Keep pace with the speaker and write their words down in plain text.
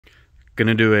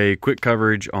Gonna do a quick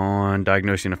coverage on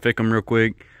diagnosing a FICM real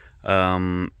quick.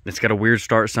 It's got a weird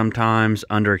start sometimes.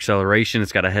 Under acceleration,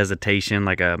 it's got a hesitation,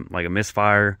 like a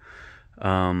misfire.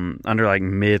 Under like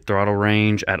mid throttle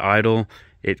range at idle,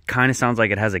 it kind of sounds like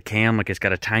it has a cam, like it's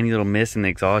got a tiny little miss in the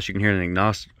exhaust. You can hear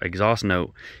the exhaust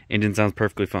note. Engine sounds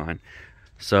perfectly fine.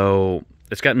 So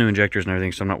it's got new injectors and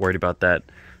everything, so I'm not worried about that.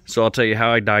 So I'll tell you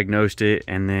how I diagnosed it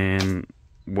and then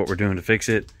what we're doing to fix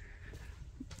it.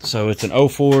 So it's an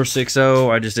 0460.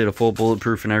 I just did a full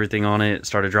bulletproof and everything on it.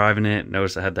 Started driving it.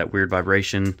 Noticed I had that weird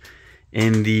vibration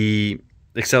in the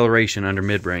acceleration under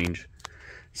mid-range.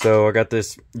 So I got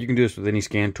this. You can do this with any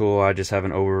scan tool. I just have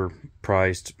an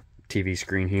overpriced TV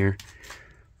screen here.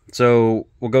 So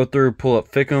we'll go through, pull up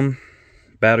FICM.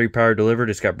 Battery power delivered.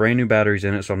 It's got brand new batteries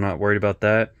in it, so I'm not worried about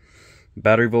that.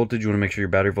 Battery voltage, you want to make sure your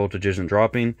battery voltage isn't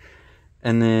dropping.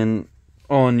 And then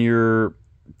on your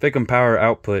FICM power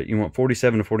output, you want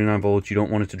 47 to 49 volts. You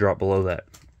don't want it to drop below that.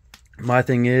 My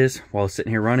thing is, while it's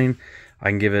sitting here running, I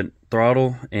can give it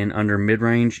throttle, and under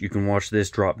mid-range, you can watch this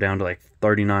drop down to like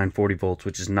 39, 40 volts,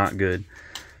 which is not good.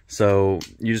 So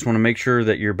you just want to make sure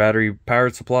that your battery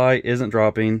powered supply isn't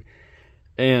dropping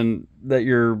and that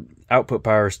your output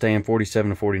power is staying 47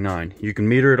 to 49. You can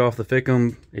meter it off the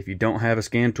FICM. If you don't have a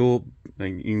scan tool,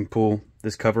 then you can pull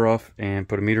this cover off and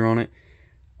put a meter on it.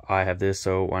 I have this,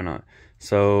 so why not?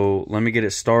 So let me get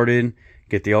it started,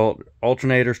 get the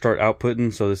alternator, start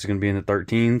outputting. So this is going to be in the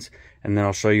 13s, and then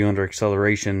I'll show you under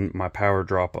acceleration my power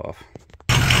drop off.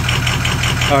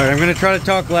 All right, I'm going to try to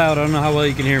talk loud. I don't know how well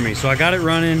you can hear me. So I got it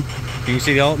running. You can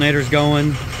see the alternator's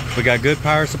going. We got good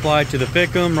power supply to the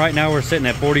FICM. Right now we're sitting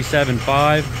at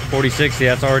 47.5, 4060.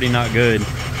 That's already not good.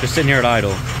 Just sitting here at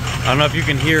idle. I don't know if you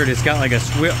can hear it. It's got like a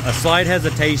slight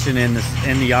hesitation in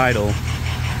the idle.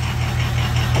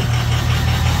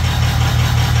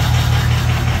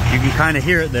 You can kind of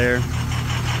hear it there.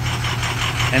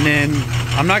 And then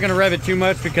I'm not going to rev it too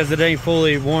much because it ain't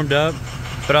fully warmed up,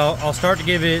 but I'll start to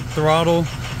give it throttle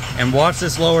and watch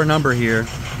this lower number here.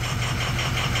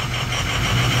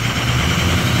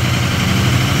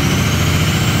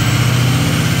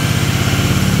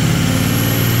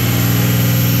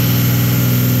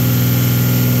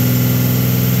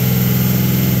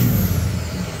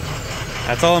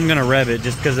 That's all I'm gonna rev it,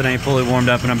 just because it ain't fully warmed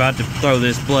up, and I'm about to throw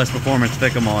this Blessed Performance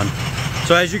FICM on.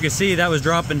 So as you can see, that was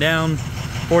dropping down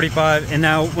 45, and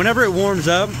now whenever it warms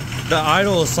up, the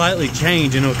idle will slightly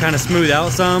change and it'll kind of smooth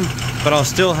out some, but I'll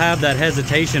still have that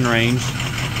hesitation range.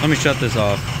 Let me shut this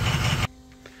off.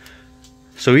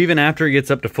 So even after it gets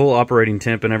up to full operating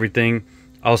temp and everything,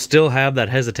 I'll still have that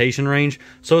hesitation range.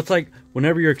 So it's like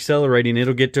whenever you're accelerating,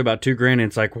 it'll get to about 2 grand and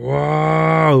it's like,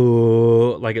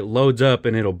 whoa, like it loads up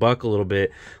and it'll buck a little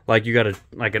bit. Like you got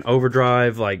like an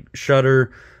overdrive, like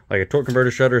shutter, like a torque converter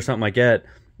shutter or something like that.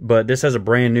 But this has a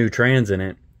brand new trans in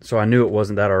it. So I knew it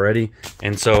wasn't that already.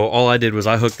 And so all I did was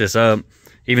I hooked this up.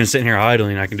 Even sitting here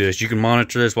idling, I can do this. You can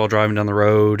monitor this while driving down the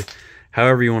road,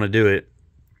 however you want to do it.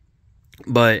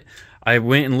 But I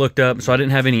went and looked up, so I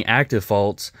didn't have any active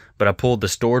faults, but I pulled the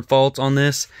stored faults on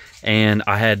this, and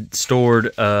I had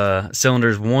stored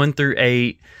cylinders 1 through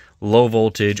 8 low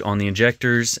voltage on the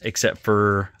injectors, except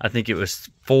for, I think it was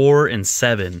 4 and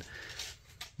 7.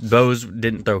 Those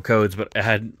didn't throw codes, but I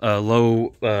had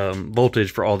low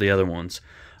voltage for all the other ones.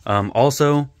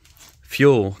 Also,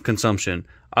 fuel consumption.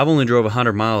 I've only drove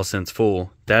 100 miles since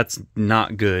full. That's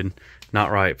not good,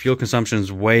 not right. Fuel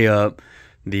consumption's way up.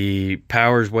 The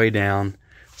power's way down.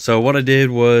 So what I did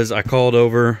was I called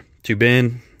over to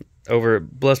Ben over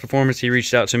at Blessed Performance. He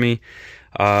reached out to me.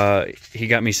 He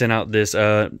got me sent out this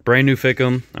brand new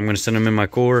FICM. I'm going to send him in my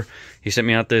core. He sent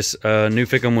me out this new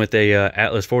FICM with a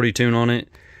Atlas 40 tune on it.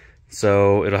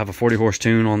 So it'll have a 40 horse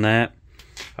tune on that.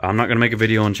 I'm not going to make a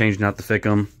video on changing out the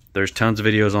FICM. There's tons of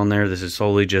videos on there. This is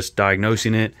solely just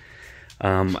diagnosing it.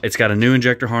 It's got a new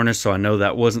injector harness, so I know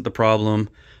that wasn't the problem.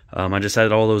 I just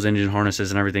had all those engine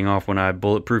harnesses and everything off when I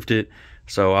bulletproofed it,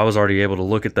 so I was already able to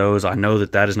look at those. I know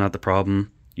that that is not the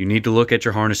problem. You need to look at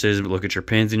your harnesses, look at your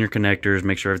pins and your connectors,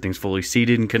 make sure everything's fully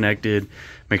seated and connected,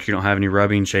 make sure you don't have any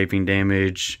rubbing, chafing,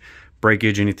 damage,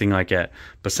 breakage, anything like that.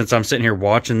 But since I'm sitting here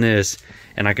watching this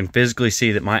and I can physically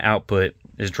see that my output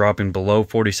is dropping below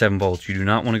 47 volts, you do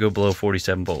not want to go below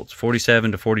 47 volts.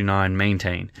 47 to 49,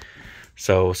 maintain.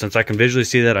 So since I can visually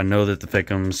see that, I know that the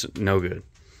FICM's no good.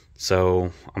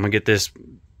 So I'm gonna get this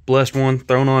Blessed one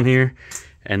thrown on here,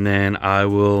 and then I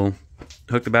will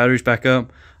hook the batteries back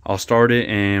up. I'll start it,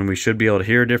 and we should be able to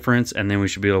hear a difference, and then we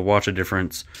should be able to watch a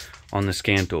difference on the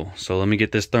scan tool. So let me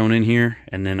get this thrown in here,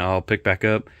 and then I'll pick back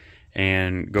up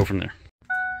and go from there.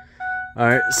 All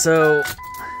right, so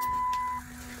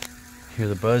here's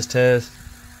the buzz test.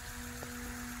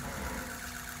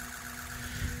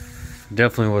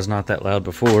 Definitely was not that loud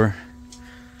before.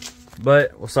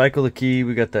 But we'll cycle the key.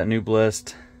 We got that new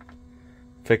blessed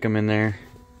FICM in there.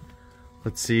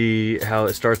 Let's see how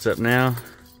it starts up now.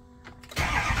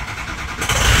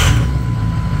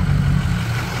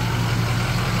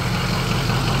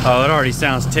 Oh, it already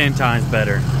sounds 10 times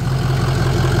better.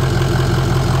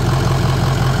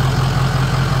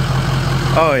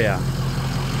 Oh yeah,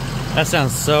 that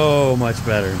sounds so much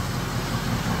better.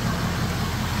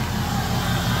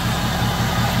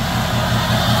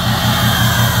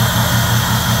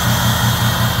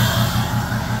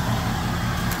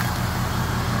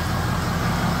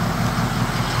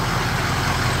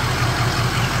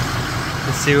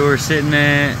 Let's see where we're sitting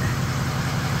at.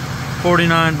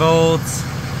 49 volts.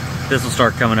 This will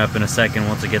start coming up in a second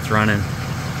once it gets running.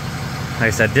 Like I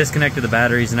said, disconnected the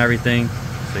batteries and everything,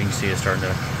 so you can see it starting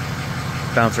to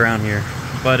bounce around here.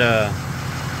 But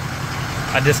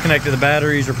I disconnected the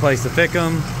batteries, replaced the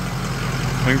FICM.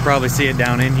 We can probably see it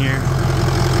down in here.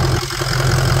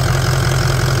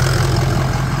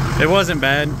 It wasn't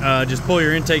bad. Just pull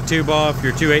your intake tube off,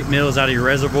 your 2 8mm out of your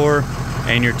reservoir,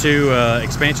 and your 2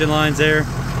 expansion lines there.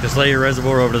 Just lay your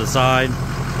reservoir over to the side,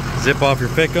 zip off your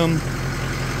FICM.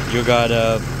 You got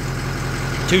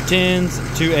 2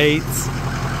 10s, 2 8s,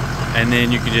 and then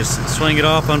you can just swing it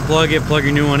off, unplug it, plug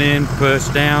your new one in, push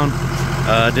down.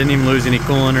 Didn't even lose any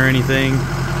coolant or anything,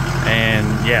 and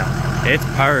yeah, it's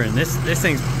purring. This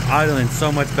thing's idling so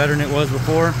much better than it was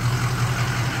before.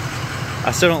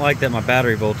 I still don't like that my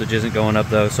battery voltage isn't going up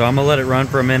though, so I'm gonna let it run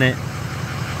for a minute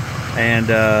and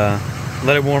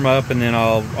let it warm up, and then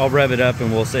I'll rev it up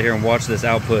and we'll sit here and watch this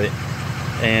output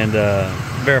and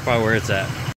verify where it's at.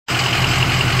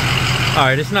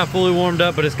 Alright, it's not fully warmed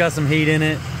up, but it's got some heat in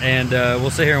it, and we'll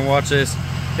sit here and watch this.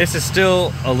 This is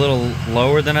still a little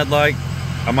lower than I'd like.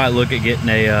 I might look at getting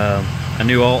a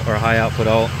new alt or a high output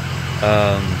alt,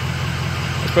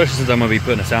 especially since I'm going to be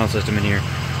putting a sound system in here.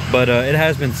 But it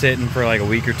has been sitting for like a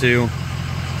week or two.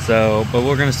 So, but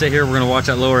we're going to sit here, we're going to watch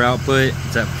that lower output.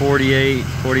 It's at 48,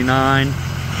 49.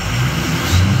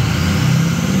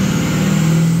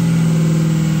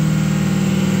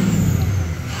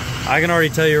 I can already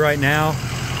tell you right now,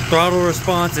 throttle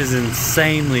response is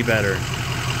insanely better.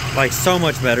 Like so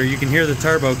much better. You can hear the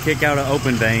turbo kick out of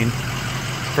open vane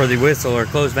for the whistle, or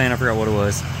closed vane, I forgot what it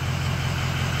was.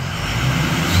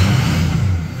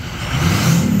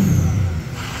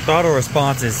 Throttle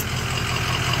response is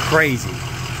crazy.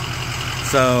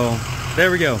 So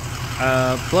there we go.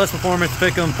 Blessed Performance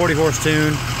FICM 40 horse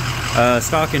tune,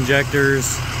 stock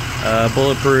injectors,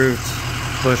 bulletproof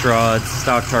push rods,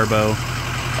 stock turbo.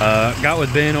 Got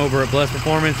with Ben over at Blessed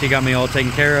Performance. He got me all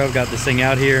taken care of. Got this thing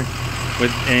out here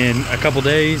in a couple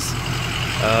days.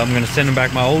 I'm gonna send him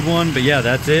back my old one, but yeah,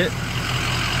 that's it.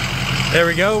 There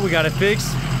we go, we got it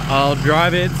fixed. I'll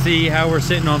drive it, see how we're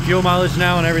sitting on fuel mileage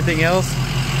now and everything else.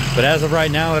 But as of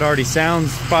right now, it already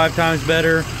sounds 5 times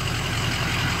better.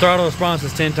 Throttle response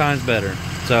is 10 times better.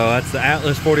 So that's the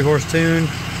Atlas 40 horse tune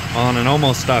on an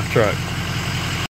almost stock truck.